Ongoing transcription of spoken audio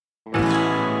I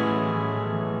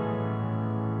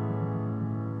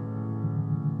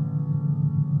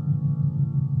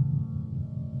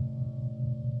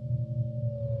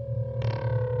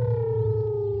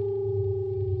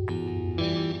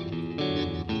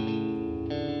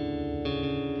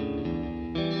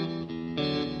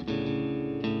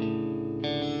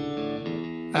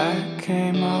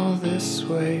came all this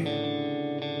way,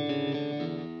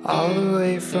 all the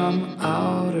way from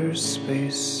outer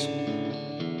space.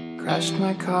 Crashed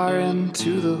my car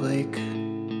into the lake.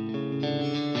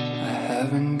 I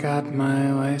haven't got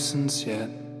my license yet.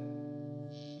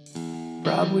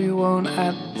 Probably won't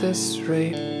at this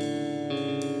rate.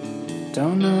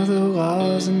 Don't know the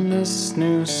laws in this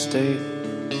new state.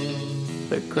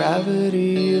 The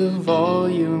gravity, the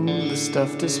volume, the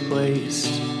stuff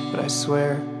displaced. But I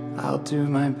swear I'll do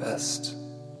my best.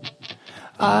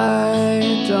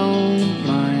 I don't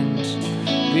mind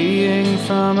being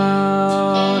from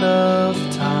out of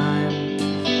time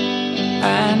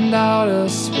and out of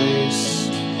space.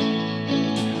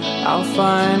 I'll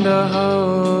find a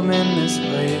home in this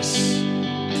place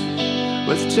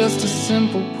with just a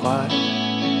simple plot,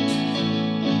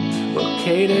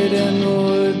 located in the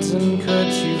woods and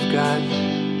cuts you've got.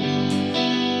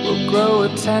 We'll grow a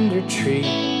tender tree,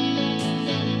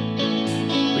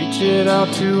 reach it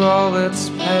out to all its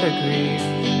pedigree.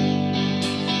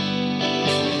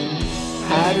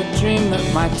 Had a dream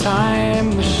that my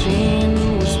time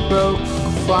machine was broke,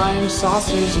 flying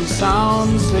saucers and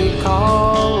sounds they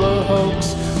call a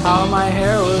hoax. How my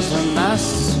hair was a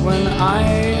mess when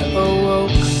I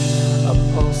awoke. A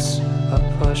pulse, a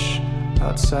push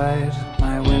outside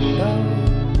my window.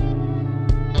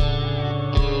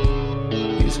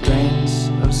 These grains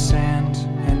of sand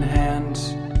in hand,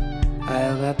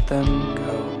 I let them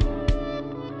go.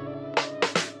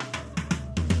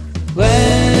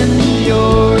 When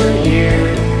you're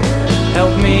here,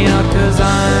 help me out 'cause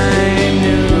I'm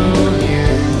new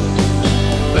here.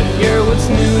 But you're what's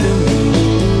new to me,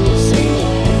 see.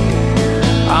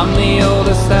 I'm the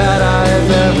oldest that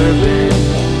I've ever been.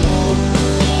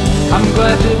 I'm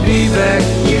glad to be back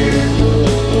here.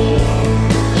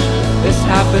 This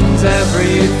happens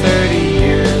every 30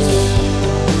 years,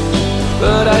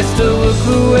 but I still look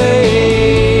the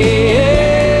way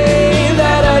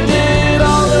that I did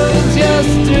all those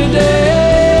yesterdays.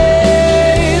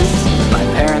 My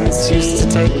parents used to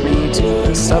take me to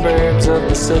the suburbs of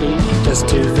the city just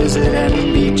to visit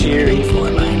and be cheery for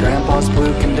my grandpa's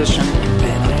blue condition.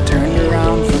 Then I turned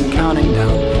around from counting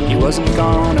down. He wasn't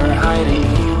gone or hiding,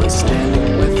 he was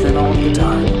standing with an old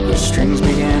guitar. The strings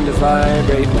began to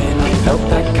vibrate when I felt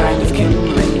that kind of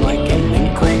kindling, like an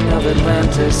inkling of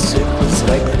Atlantis. It was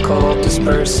like the cold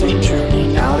dispersing,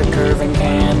 journeying out a curving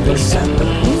canvas. And the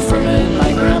movement in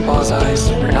my grandpa's eyes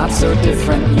are not so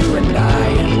different, you and I.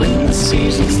 And when the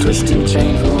seasons twist and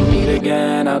change, we'll meet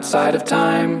again outside of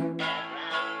time.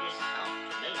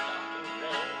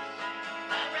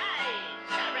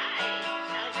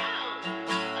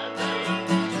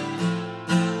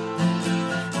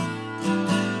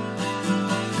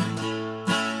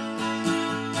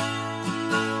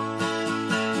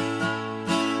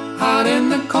 Out in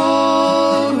the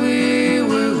cold, we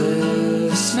were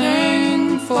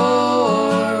listening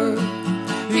for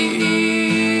the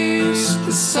east,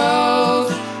 the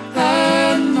south,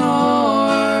 and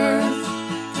north.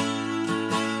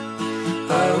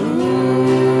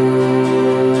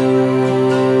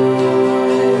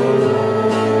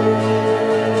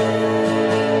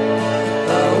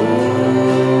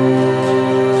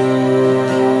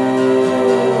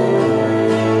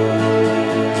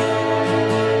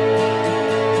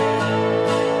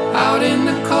 Out in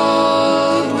the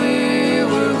cold, we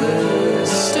were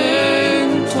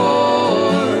listening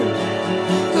toward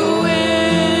the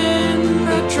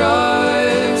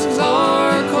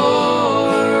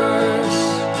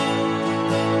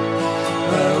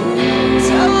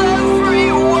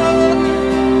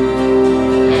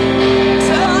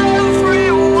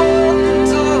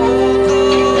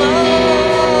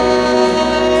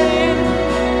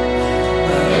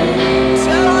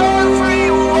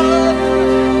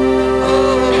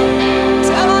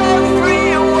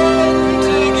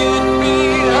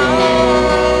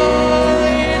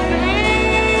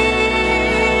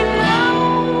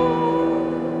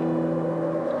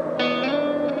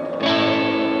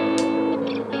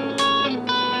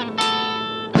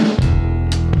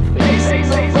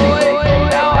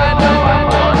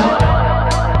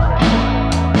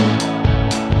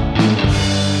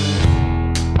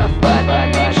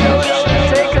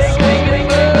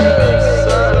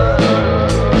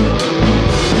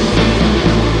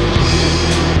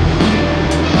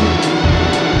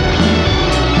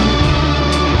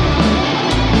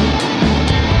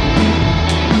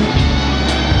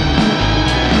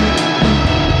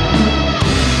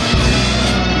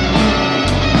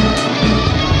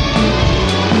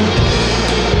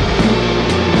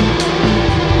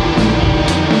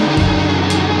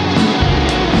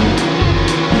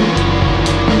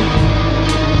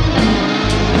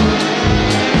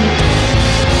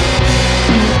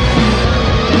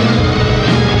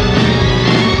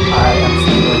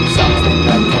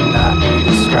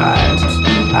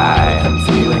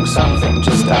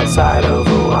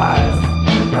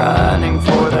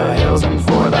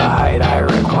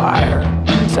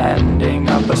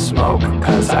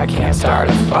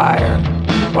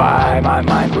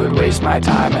mind would waste my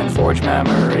time and forge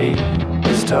memory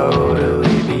is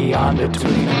totally beyond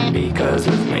between and because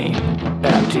of me.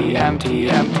 Empty, empty,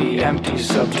 empty, empty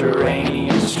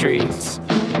subterranean streets.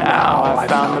 Now I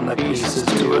found the pieces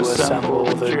to assemble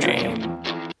the dream.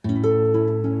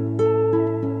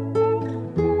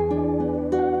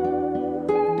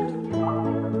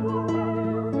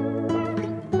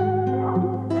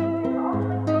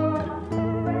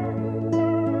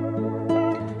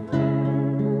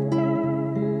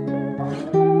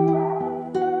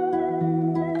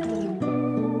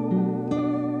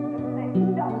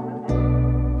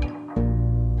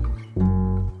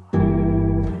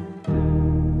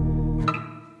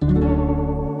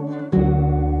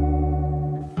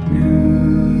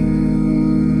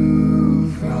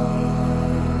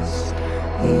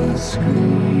 The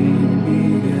screen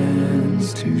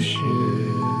begins to shift.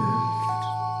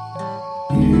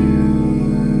 You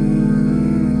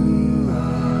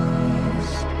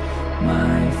lost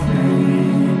my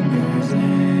fingers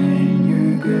in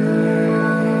your gut.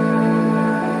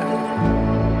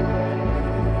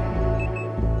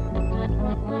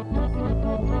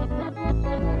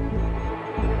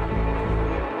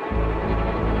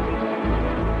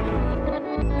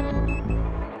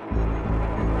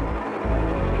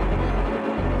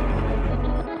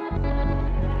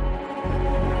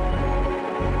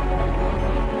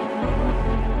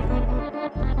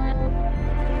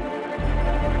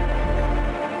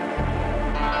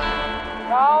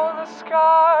 Now the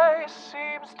sky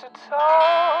seems to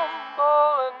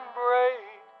tumble and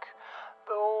break.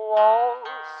 The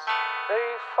walls, they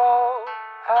fall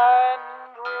and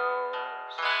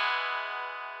bruise.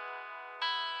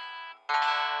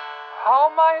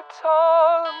 How my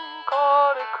tongue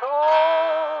caught a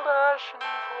cold ashen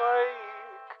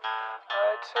flake. I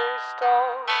taste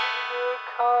all the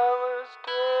colors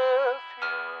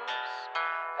diffuse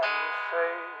and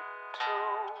fade to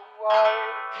white.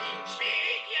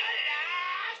 Speak your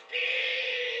last piece.